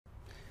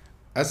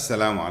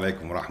Assalamu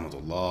alaikum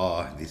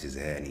rahmatullah. This is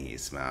Hani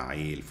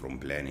Ismail from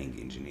Planning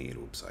Engineer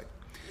website.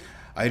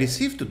 I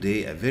received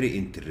today a very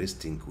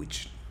interesting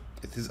question.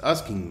 It is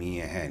asking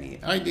me,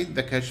 Hani, I did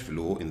the cash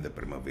flow in the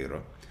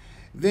Primavera.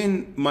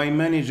 Then my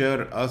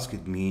manager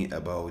asked me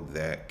about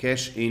the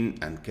cash in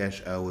and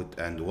cash out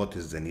and what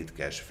is the net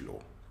cash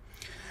flow.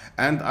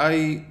 And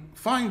I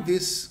find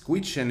this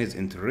question is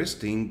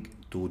interesting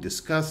to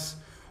discuss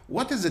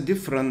what is the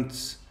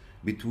difference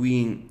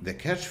between the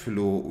cash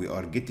flow we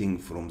are getting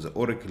from the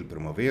Oracle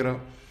Primavera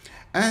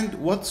and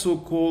what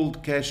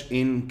so-called cash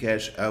in,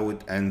 cash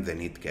out, and the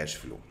net cash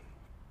flow.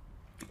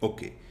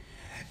 Okay,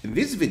 in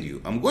this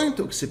video, I'm going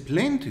to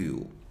explain to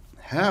you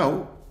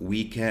how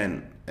we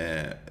can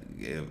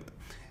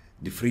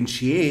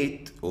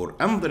differentiate or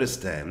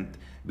understand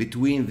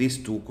between these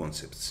two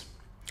concepts.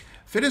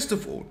 First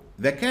of all,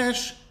 the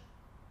cash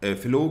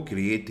flow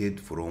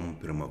created from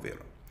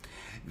Primavera.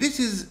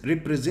 This is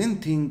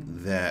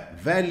representing the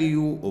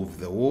value of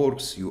the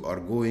works you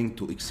are going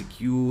to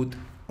execute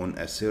on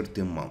a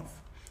certain month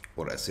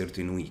or a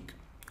certain week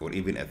or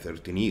even a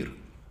certain year.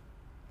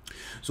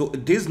 So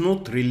it is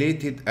not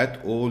related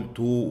at all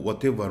to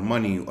whatever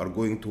money you are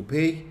going to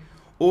pay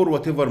or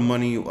whatever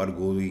money you are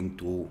going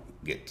to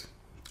get.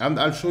 And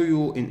I'll show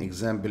you an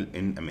example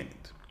in a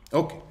minute.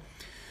 Okay,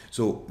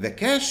 so the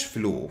cash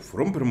flow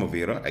from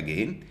Primavera,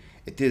 again,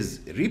 it is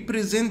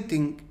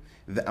representing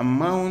the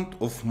amount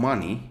of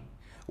money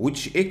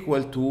which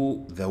equal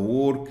to the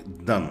work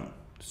done.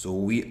 So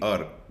we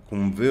are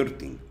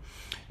converting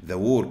the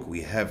work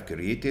we have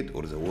created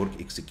or the work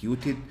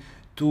executed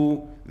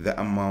to the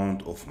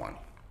amount of money.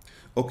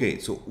 Okay,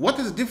 so what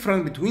is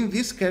different between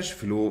this cash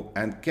flow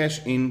and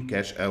cash in,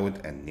 cash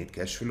out, and net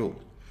cash flow?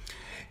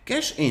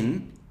 Cash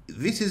in,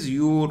 this is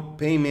your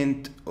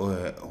payment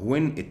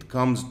when it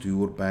comes to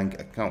your bank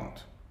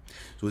account.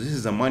 So this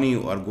is the money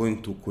you are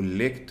going to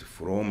collect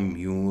from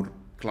your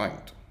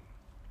client,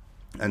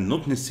 and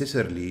not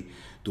necessarily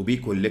to be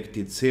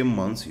collected same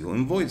month you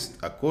invoiced.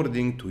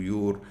 According to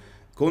your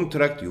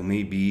contract, you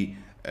may be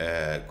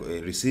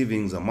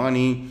receiving the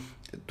money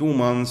 2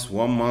 months,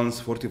 1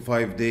 month,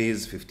 45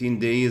 days, 15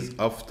 days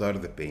after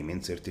the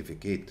payment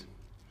certificate.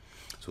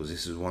 So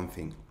this is one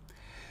thing.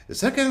 The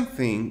second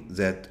thing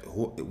that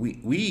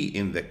we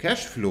in the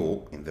cash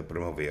flow in the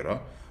Primavera,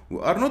 we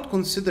are not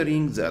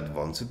considering the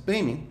advanced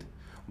payment,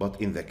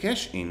 but in the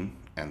cash in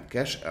and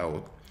cash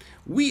out,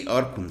 we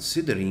are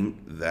considering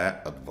the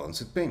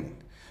advanced payment.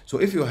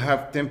 So if you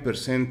have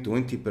 10%,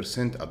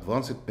 20%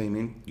 advanced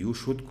payment, you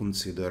should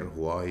consider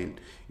while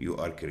you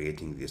are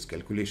creating this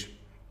calculation.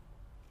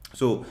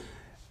 So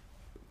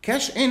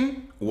cash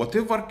in,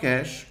 whatever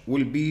cash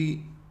will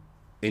be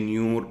in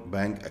your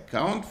bank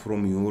account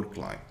from your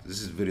client.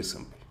 This is very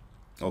simple.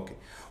 Okay,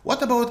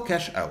 what about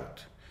cash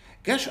out?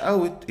 Cash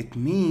out, it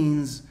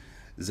means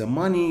the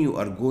money you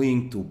are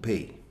going to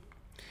pay.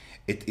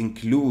 It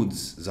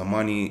includes the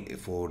money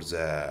for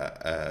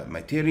the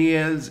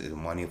materials, the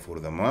money for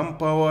the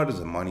manpower,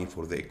 the money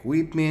for the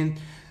equipment,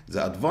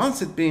 the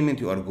advanced payment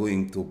you are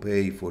going to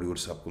pay for your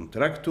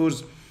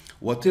subcontractors,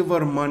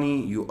 whatever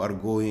money you are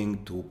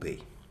going to pay.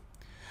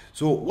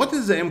 So what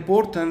is the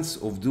importance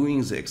of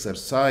doing the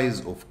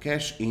exercise of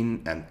cash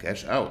in and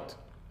cash out?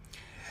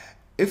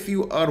 If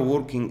you are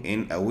working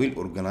in a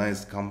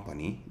well-organized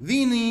company,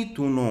 they need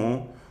to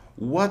know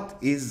what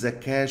is the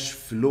cash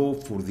flow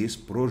for this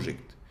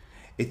project.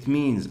 It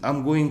means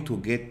I'm going to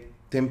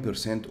get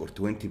 10% or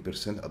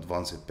 20%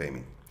 advanced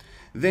payment.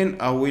 Then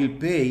I will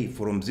pay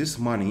from this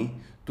money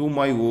to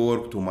my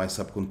work, to my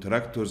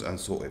subcontractors, and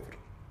so ever.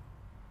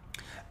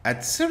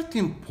 At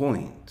certain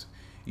point,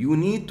 you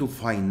need to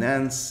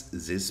finance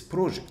this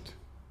project.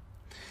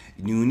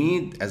 You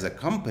need, as a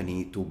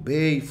company, to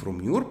pay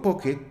from your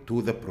pocket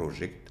to the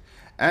project,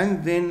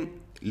 and then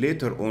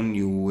later on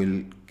you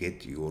will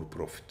get your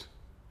profit.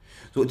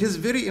 So it is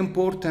very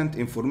important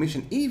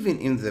information. Even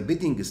in the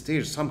bidding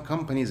stage, some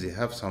companies, they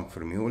have some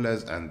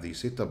formulas and they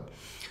set up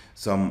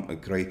some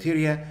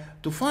criteria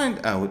to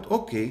find out,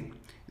 okay,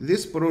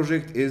 this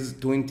project is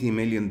 $20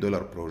 million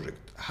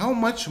project. How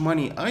much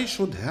money I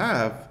should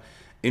have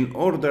in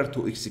order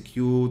to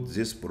execute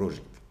this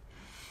project?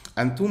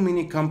 And too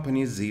many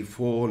companies, they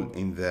fall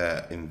in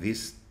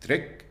this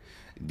trick.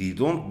 They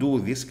don't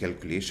do this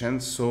calculation,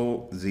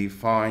 so they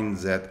find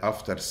that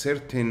after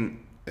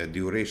certain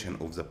duration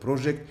of the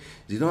project,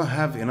 they don't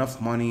have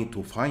enough money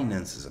to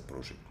finance the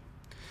project.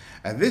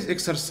 And this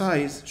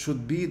exercise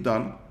should be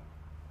done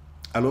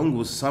along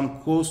with some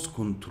cost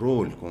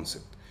control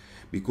concept,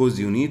 because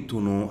you need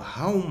to know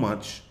how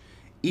much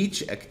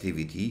each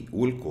activity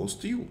will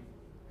cost you.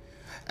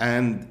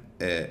 And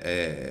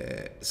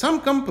some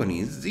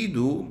companies, they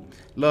do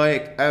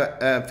like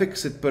a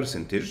fixed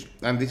percentage,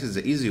 and this is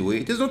the easy way.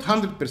 It is not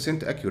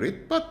 100%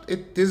 accurate, but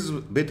it is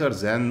better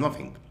than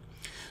nothing.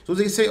 So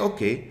they say,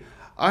 okay,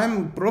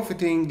 I'm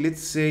profiting,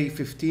 let's say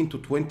 15 to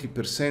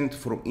 20%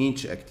 from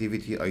each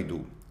activity I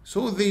do.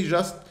 So they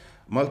just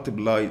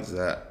multiply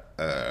the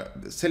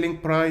selling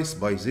price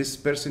by this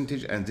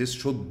percentage, and this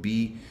should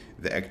be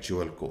the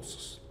actual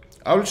costs.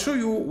 I'll show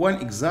you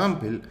one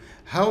example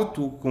how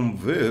to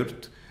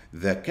convert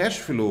the cash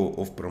flow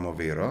of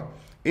Primavera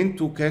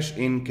into cash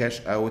in,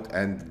 cash out,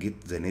 and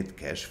get the net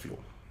cash flow.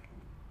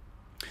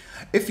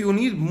 If you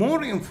need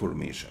more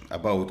information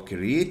about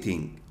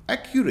creating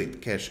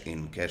accurate cash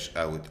in, cash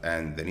out,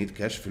 and the net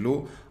cash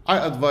flow, I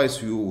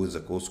advise you with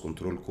the cost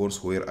control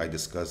course where I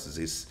discuss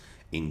this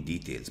in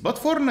details. But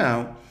for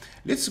now,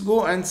 let's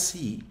go and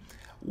see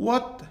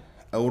what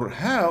or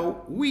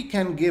how we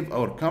can give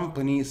our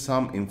company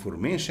some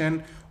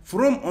information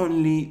from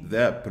only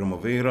the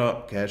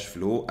Primavera cash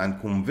flow and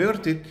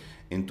convert it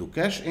into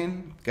cash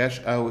in,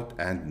 cash out,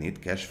 and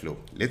net cash flow.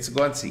 Let's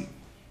go and see.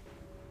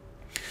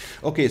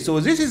 Okay, so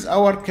this is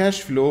our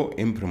cash flow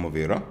in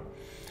Primavera,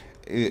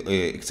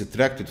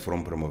 extracted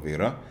from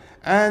Primavera,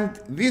 and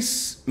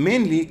this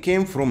mainly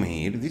came from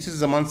here. This is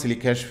the monthly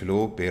cash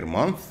flow per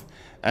month,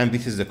 and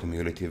this is the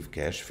cumulative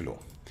cash flow.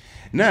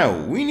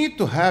 Now we need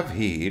to have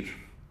here,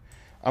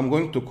 I'm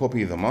going to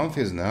copy the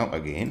months now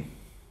again.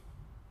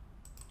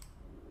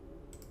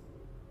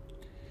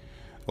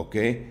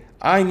 Okay,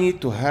 I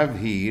need to have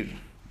here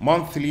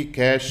monthly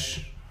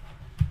cash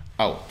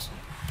out.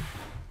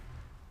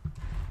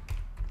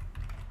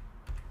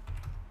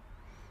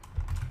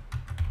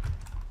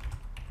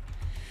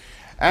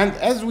 And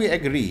as we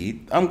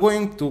agreed, I'm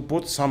going to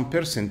put some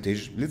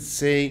percentage. Let's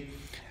say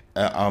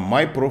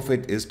my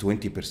profit is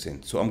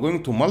 20%. So I'm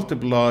going to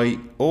multiply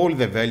all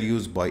the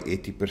values by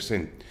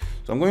 80%.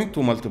 So I'm going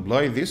to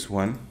multiply this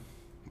one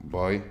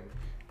by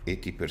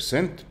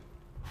 80%.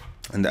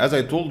 And as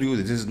I told you,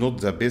 this is not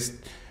the best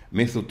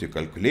method to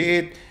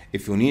calculate.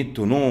 If you need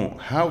to know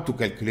how to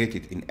calculate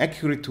it in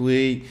accurate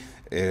way,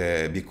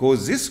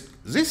 because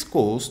this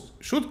cost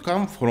should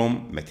come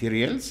from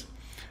materials,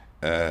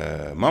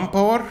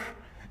 manpower,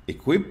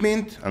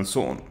 equipment, and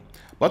so on.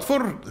 But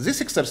for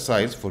this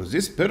exercise, for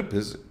this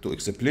purpose, to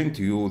explain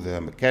to you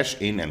the cash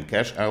in and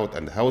cash out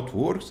and how it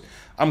works,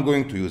 I'm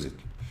going to use it.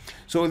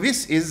 So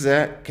this is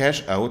the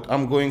cash out.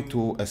 I'm going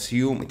to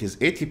assume it is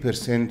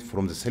 80%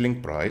 from the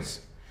selling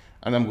price,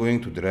 and I'm going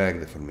to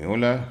drag the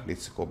formula.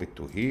 Let's copy it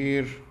to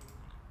here.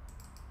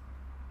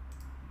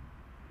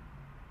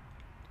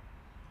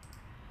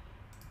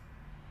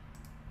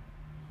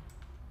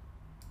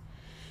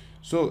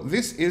 So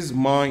this is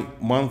my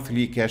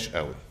monthly cash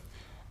out.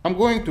 I'm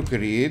going to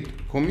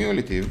create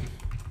cumulative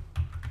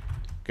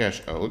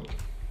cash out,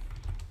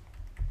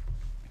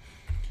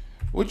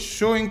 which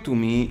showing to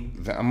me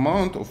the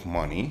amount of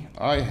money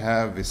I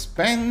have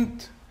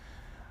spent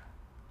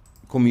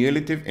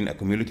cumulative in a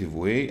cumulative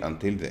way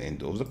until the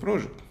end of the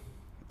project.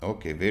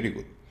 Okay, very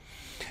good.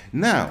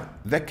 Now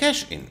the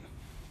cash in.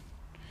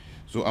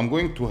 So I'm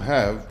going to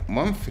have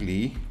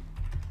monthly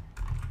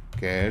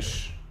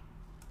cash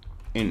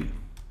in.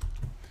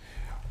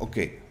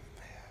 Okay,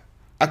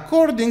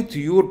 according to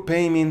your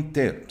payment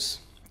terms,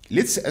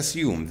 let's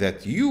assume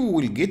that you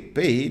will get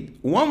paid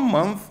 1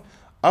 month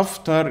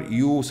after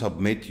you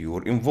submit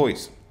your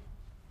invoice.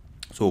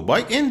 So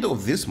by end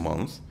of this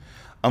month,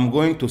 I'm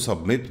going to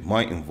submit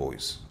my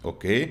invoice.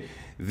 Okay,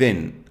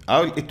 then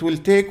it will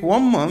take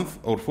 1 month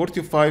or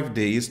 45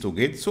 days to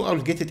get, so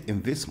I'll get it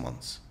in this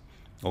month.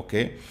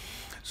 Okay,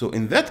 so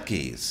in that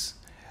case,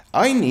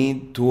 I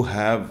need to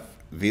have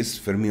this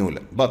formula,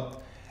 but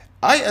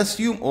I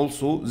assume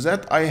also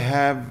that I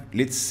have,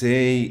 let's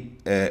say,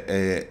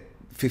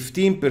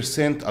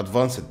 15%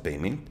 advanced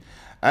payment,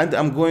 and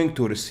I'm going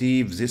to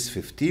receive this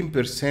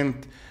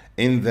 15%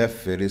 in the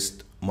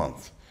first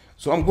month.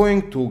 So I'm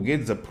going to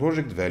get the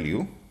project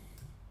value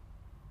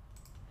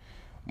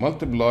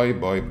multiply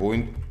by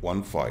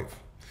 0.15.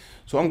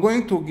 So I'm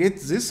going to get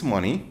this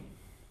money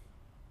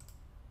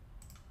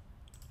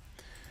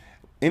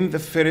in the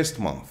first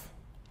month.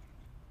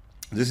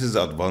 This is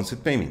the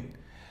advanced payment.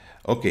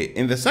 Okay,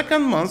 in the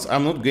second month,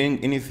 I'm not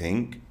getting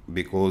anything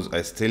because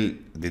I still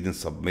didn't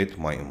submit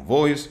my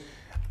invoice.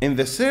 In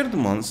the third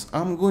month,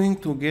 I'm going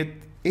to get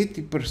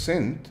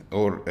 80%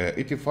 or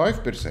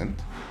 85%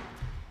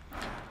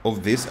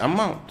 of this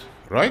amount,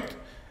 right?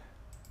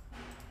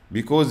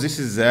 Because this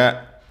is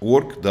the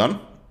work done,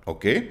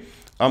 okay?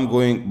 I'm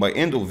going, by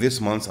end of this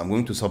month, I'm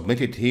going to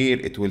submit it here.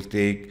 It will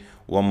take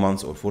 1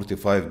 month or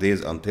 45 days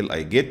until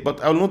I get,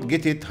 but I will not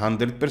get it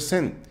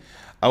 100%.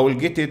 I will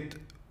get it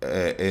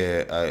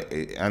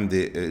and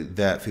the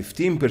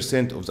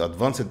 15% of the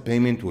advanced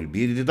payment will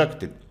be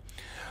deducted.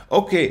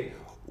 Okay,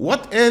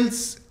 what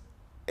else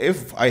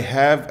if I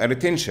have a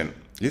retention?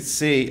 Let's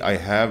say I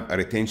have a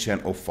retention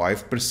of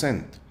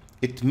 5%.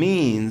 It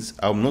means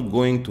I'm not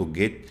going to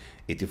get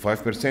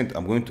 85%.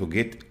 I'm going to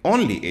get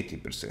only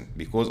 80%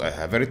 because I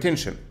have a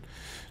retention.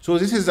 So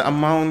this is the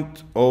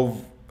amount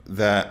of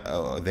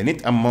the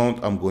net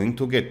amount I'm going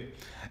to get.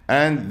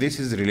 And this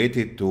is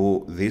related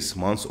to this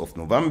month of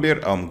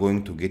November. I'm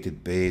going to get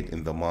it paid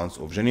in the month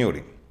of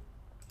January.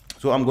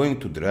 So I'm going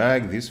to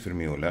drag this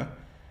formula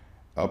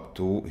up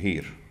to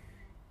here.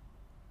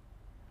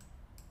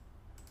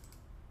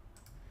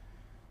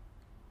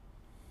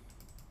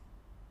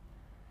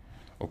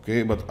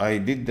 Okay, but I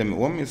did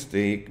one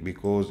mistake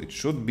because it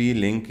should be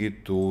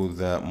linked to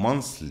the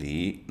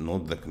monthly,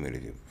 not the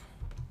cumulative.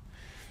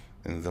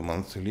 in the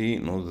monthly,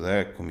 not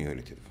the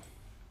cumulative.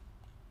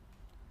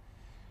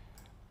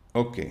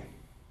 Okay.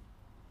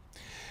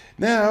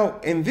 Now,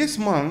 in this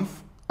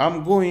month,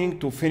 I'm going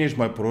to finish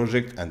my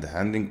project and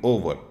handing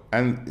over.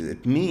 And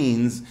it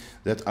means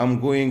that I'm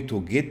going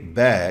to get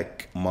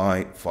back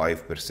my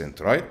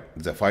 5%, right?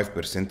 The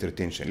 5%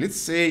 retention. Let's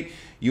say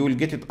you will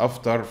get it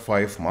after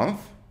 5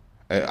 months.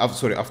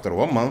 After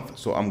 1 month.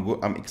 So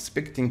I'm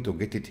expecting to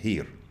get it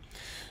here.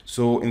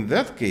 So in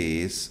that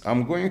case,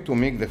 I'm going to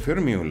make the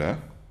formula.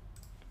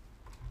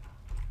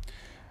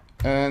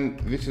 And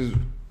this is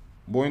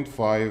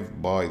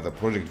 0.5 by the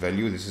project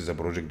value. This is the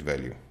project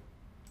value.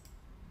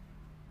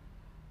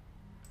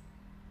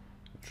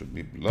 It should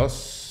be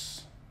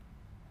plus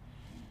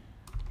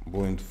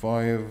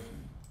 0.5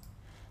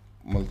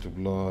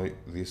 multiply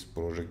this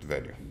project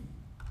value.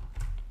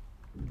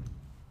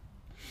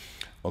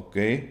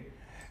 Okay.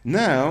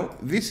 Now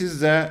this is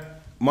the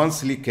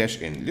monthly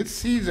cash in. Let's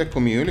see the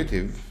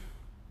cumulative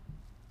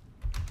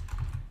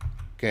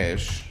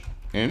cash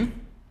in.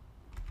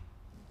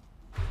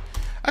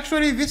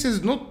 Actually, this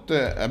is not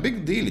a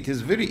big deal. It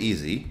is very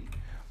easy,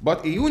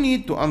 but you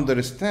need to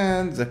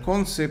understand the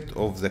concept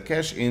of the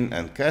cash in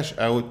and cash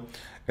out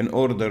in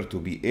order to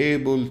be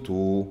able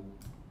to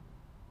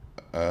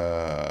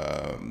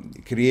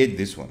create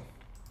this one.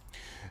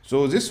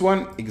 So this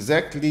one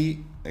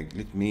exactly,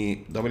 let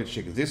me double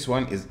check. This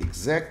one is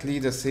exactly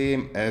the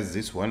same as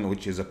this one,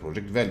 which is a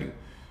project value.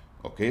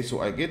 Okay, so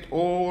I get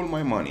all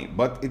my money,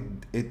 but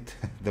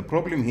the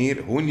problem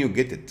here, when you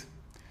get it,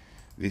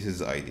 this is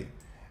the idea.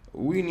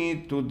 We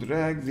need to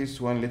drag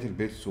this one a little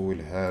bit so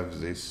we'll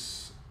have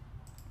this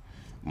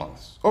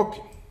months.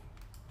 Okay,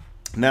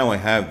 now I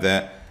have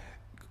the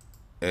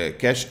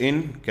cash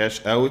in,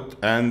 cash out,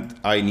 and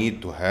I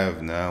need to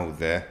have now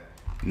the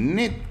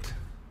net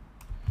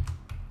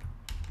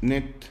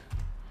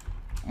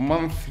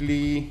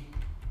monthly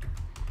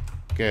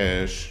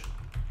cash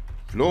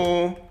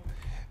flow.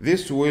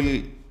 This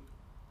will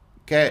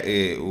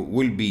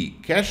be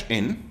cash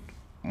in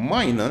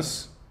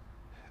minus,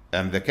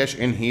 and the cash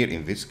in here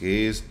in this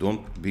case,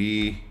 don't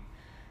do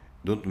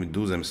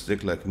the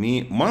mistake like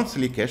me,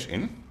 monthly cash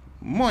in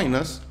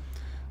minus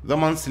the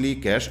monthly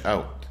cash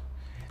out.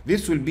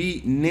 This will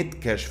be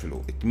net cash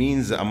flow. It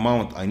means the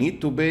amount I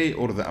need to pay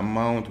or the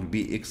amount will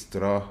be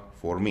extra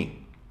for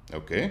me.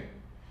 Okay.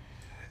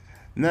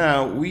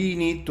 Now we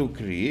need to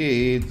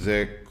create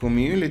the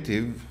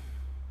cumulative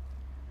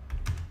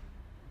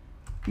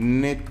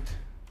net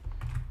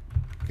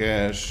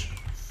cash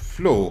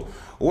flow,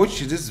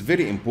 which is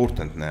very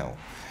important now,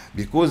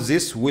 because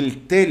this will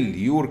tell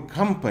your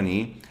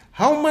company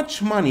how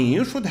much money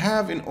you should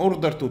have in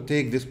order to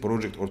take this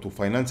project or to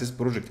finance this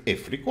project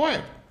if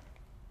required.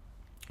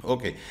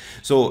 Okay,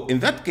 so in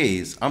that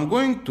case, I'm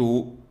going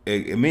to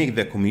make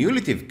the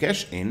cumulative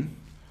cash in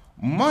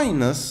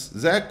minus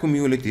the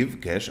cumulative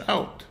cash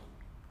out.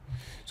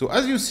 So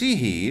as you see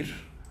here,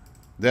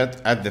 that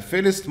at the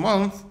first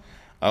month,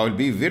 I will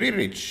be very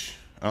rich.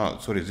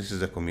 Sorry, this is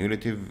the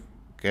cumulative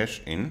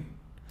cash in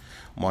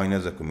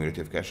minus the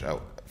cumulative cash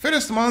out.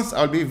 First month,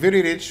 I'll be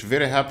very rich,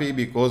 very happy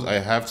because I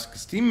have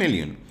 16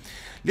 million.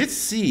 Let's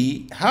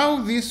see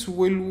how this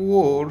will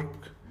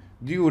work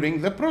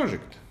during the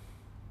project.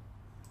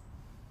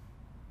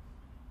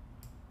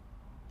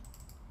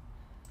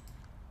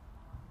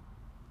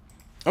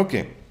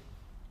 Okay,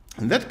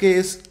 in that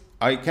case,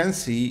 I can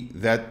see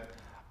that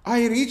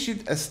I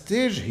reached a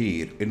stage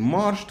here in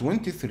March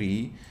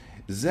 23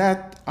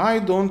 that I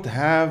don't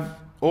have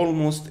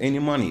almost any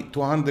money,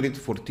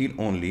 214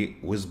 only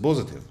with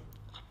positive.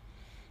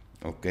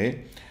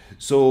 Okay,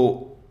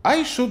 so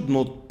I should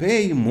not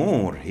pay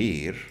more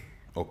here,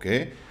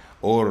 okay,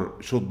 or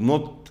should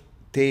not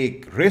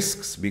take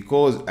risks,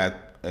 because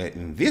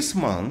in this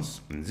month,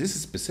 in this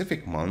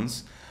specific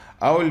month,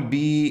 I will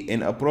be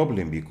in a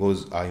problem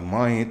because I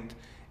might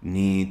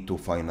need to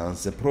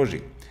finance the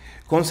project.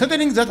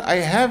 Considering that I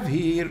have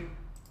here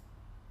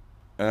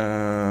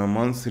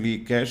monthly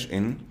cash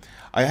in,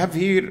 I have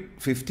here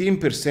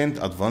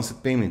 15%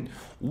 advanced payment.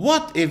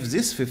 What if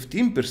this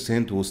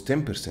 15% was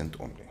 10%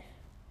 only?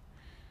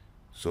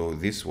 So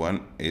this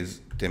one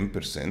is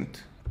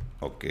 10%,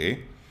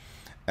 okay.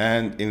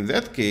 And in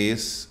that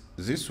case,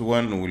 this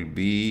one will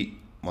be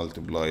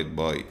multiplied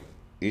by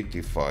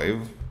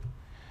 85.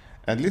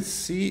 And let's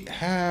see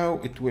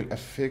how it will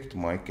affect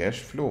my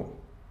cash flow.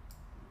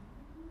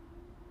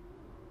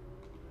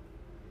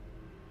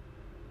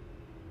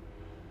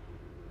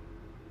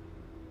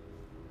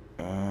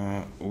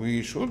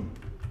 We should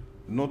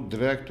not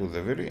drag to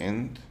the very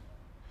end,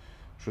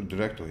 should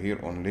drag to here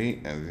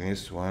only, and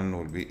this one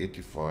will be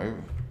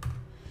 85.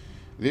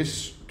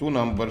 These two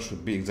numbers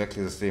should be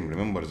exactly the same,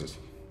 remember this.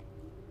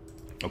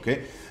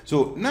 Okay,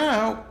 so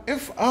now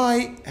if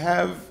I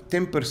have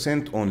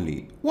 10%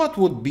 only, what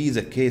would be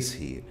the case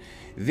here?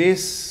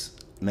 This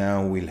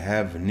now will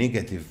have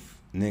negative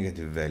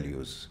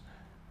values.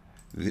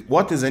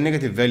 What is a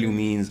negative value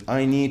means?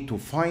 I need to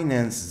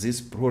finance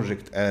this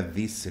project at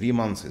these 3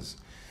 months.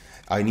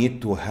 I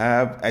need to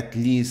have at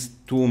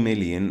least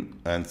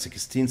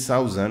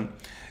 2,016,000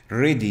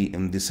 ready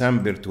in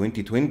December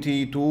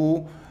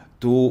 2022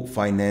 to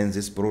finance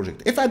this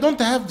project. If I don't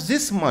have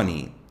this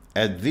money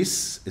at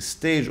this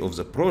stage of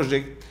the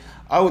project,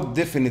 I would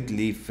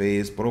definitely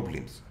face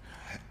problems.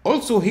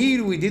 Also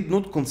here, we did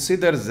not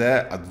consider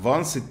the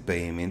advanced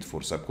payment for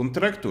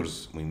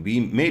subcontractors.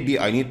 Maybe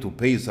I need to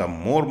pay some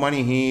more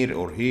money here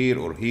or here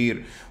or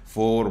here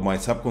for my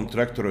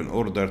subcontractor in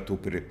order to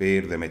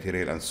prepare the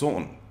material and so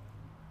on.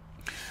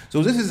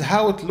 So this is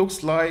how it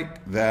looks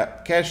like, the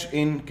cash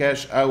in,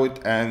 cash out,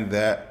 and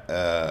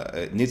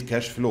the net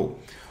cash flow.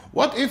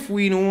 What if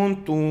we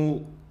want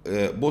to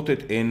put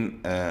it in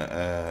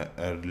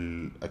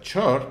a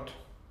chart?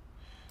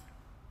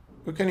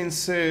 We can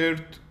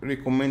insert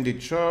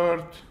recommended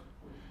chart.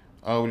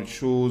 I will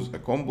choose a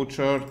combo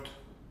chart.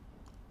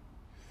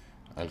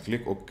 I'll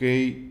click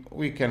OK.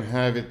 We can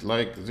have it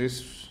like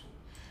this.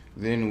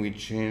 Then we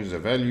change the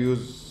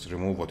values,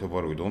 remove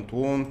whatever we don't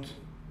want.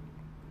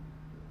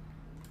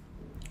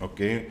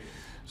 Okay,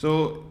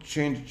 so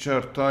change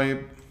chart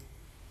type.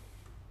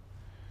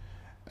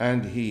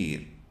 And here,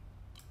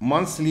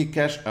 monthly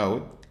cash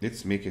out,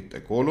 let's make it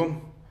a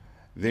column.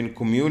 Then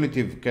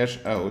cumulative cash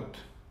out.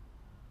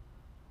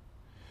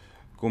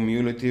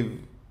 Cumulative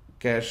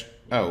cash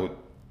out.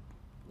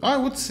 I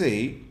would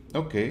say,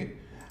 okay,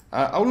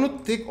 I will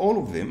not take all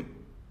of them.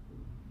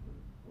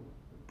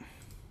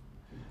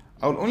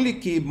 I will only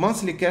keep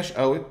monthly cash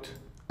out,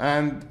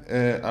 and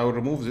I will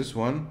remove this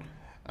one,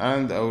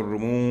 and I will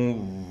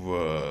remove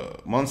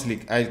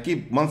I'll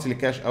keep monthly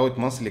cash out,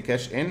 monthly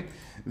cash in.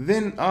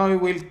 Then I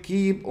will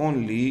keep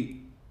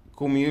only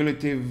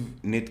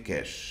cumulative net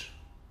cash.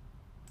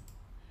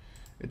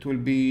 It will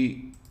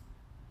be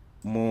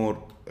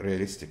more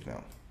realistic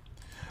now.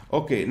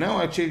 Okay, now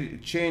I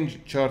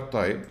change chart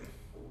type,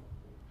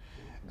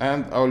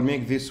 and I will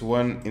make this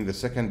one in the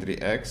secondary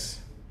X.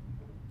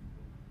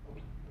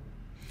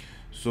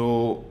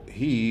 So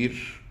here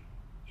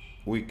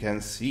we can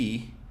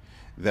see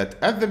that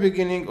at the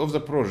beginning of the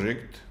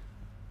project,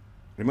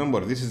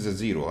 remember this is a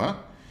 0, huh?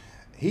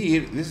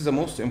 Here, this is the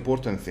most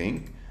important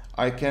thing.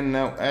 I can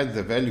now add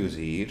the values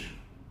here,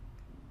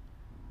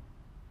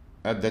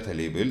 add data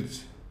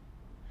labels.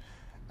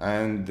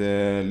 And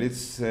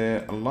let's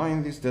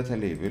align these data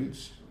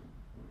labels.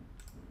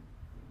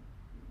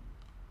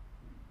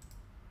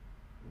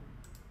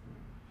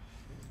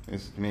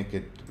 Let's make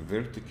it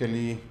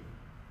vertically.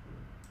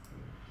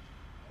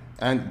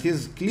 And it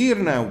is clear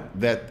now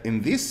that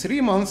in these 3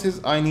 months,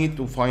 I need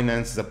to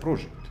finance the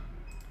project.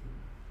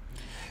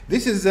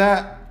 This is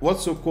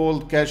what's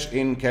so-called cash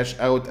in, cash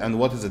out, and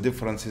what is the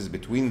differences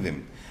between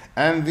them.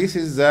 And this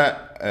is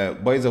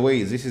by the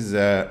way, this is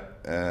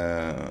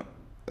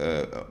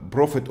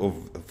profit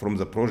from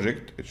the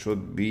project. It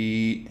should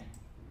be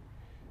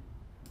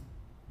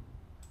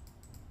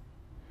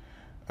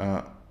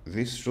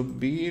this should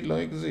be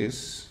like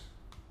this.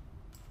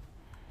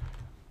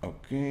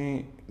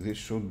 Okay, this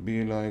should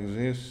be like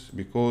this,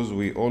 because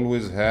we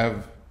always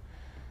have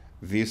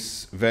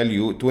this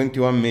value.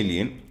 21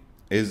 million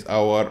is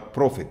our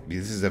profit.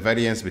 This is the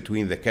variance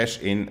between the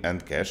cash in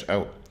and cash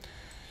out.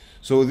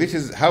 So this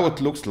is how it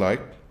looks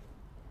like.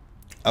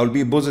 I'll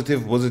be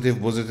positive,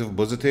 positive, positive,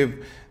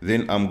 positive.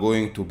 Then I'm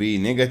going to be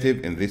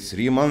negative in these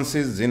 3 months.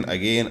 Then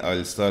again,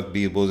 I'll start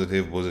be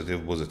positive,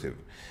 positive, positive.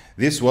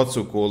 This is what's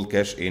so-called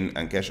cash in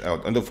and cash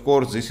out. And of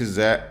course, this is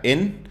the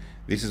in.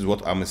 This is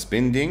what I'm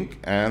spending,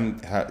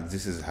 and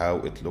this is how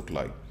it looked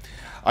like.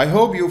 I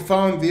hope you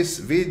found this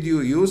video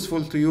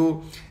useful to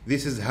you.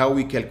 This is how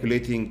we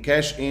calculating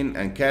cash in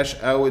and cash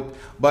out.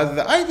 But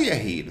the idea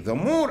here, the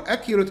more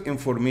accurate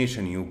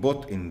information you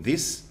put in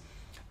this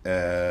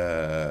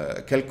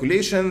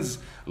calculations,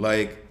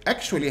 like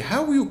actually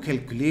how you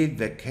calculate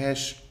the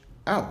cash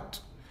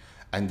out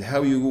and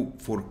how you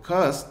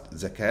forecast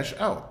the cash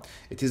out.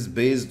 It is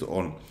based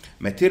on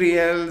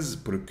materials,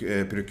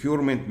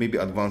 procurement, maybe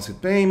advanced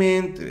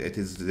payment. It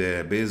is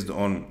based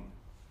on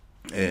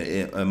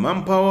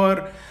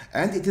manpower,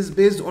 and it is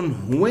based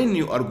on when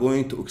you are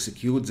going to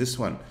execute this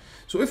one.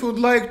 So if you would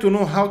like to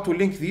know how to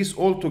link these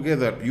all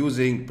together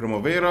using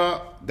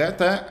Primavera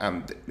data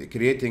and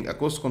creating a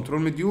cost control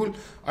module,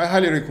 I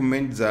highly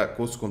recommend the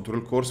cost control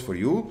course for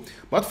you.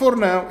 But for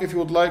now, if you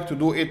would like to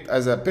do it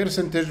as a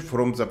percentage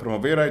from the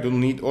Primavera, you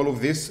don't need all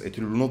of this. It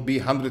will not be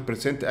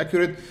 100%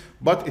 accurate,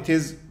 but it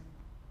is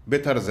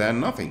better than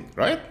nothing,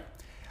 right?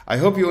 I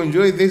hope you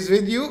enjoyed this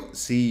video.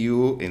 See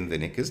you in the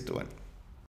next one.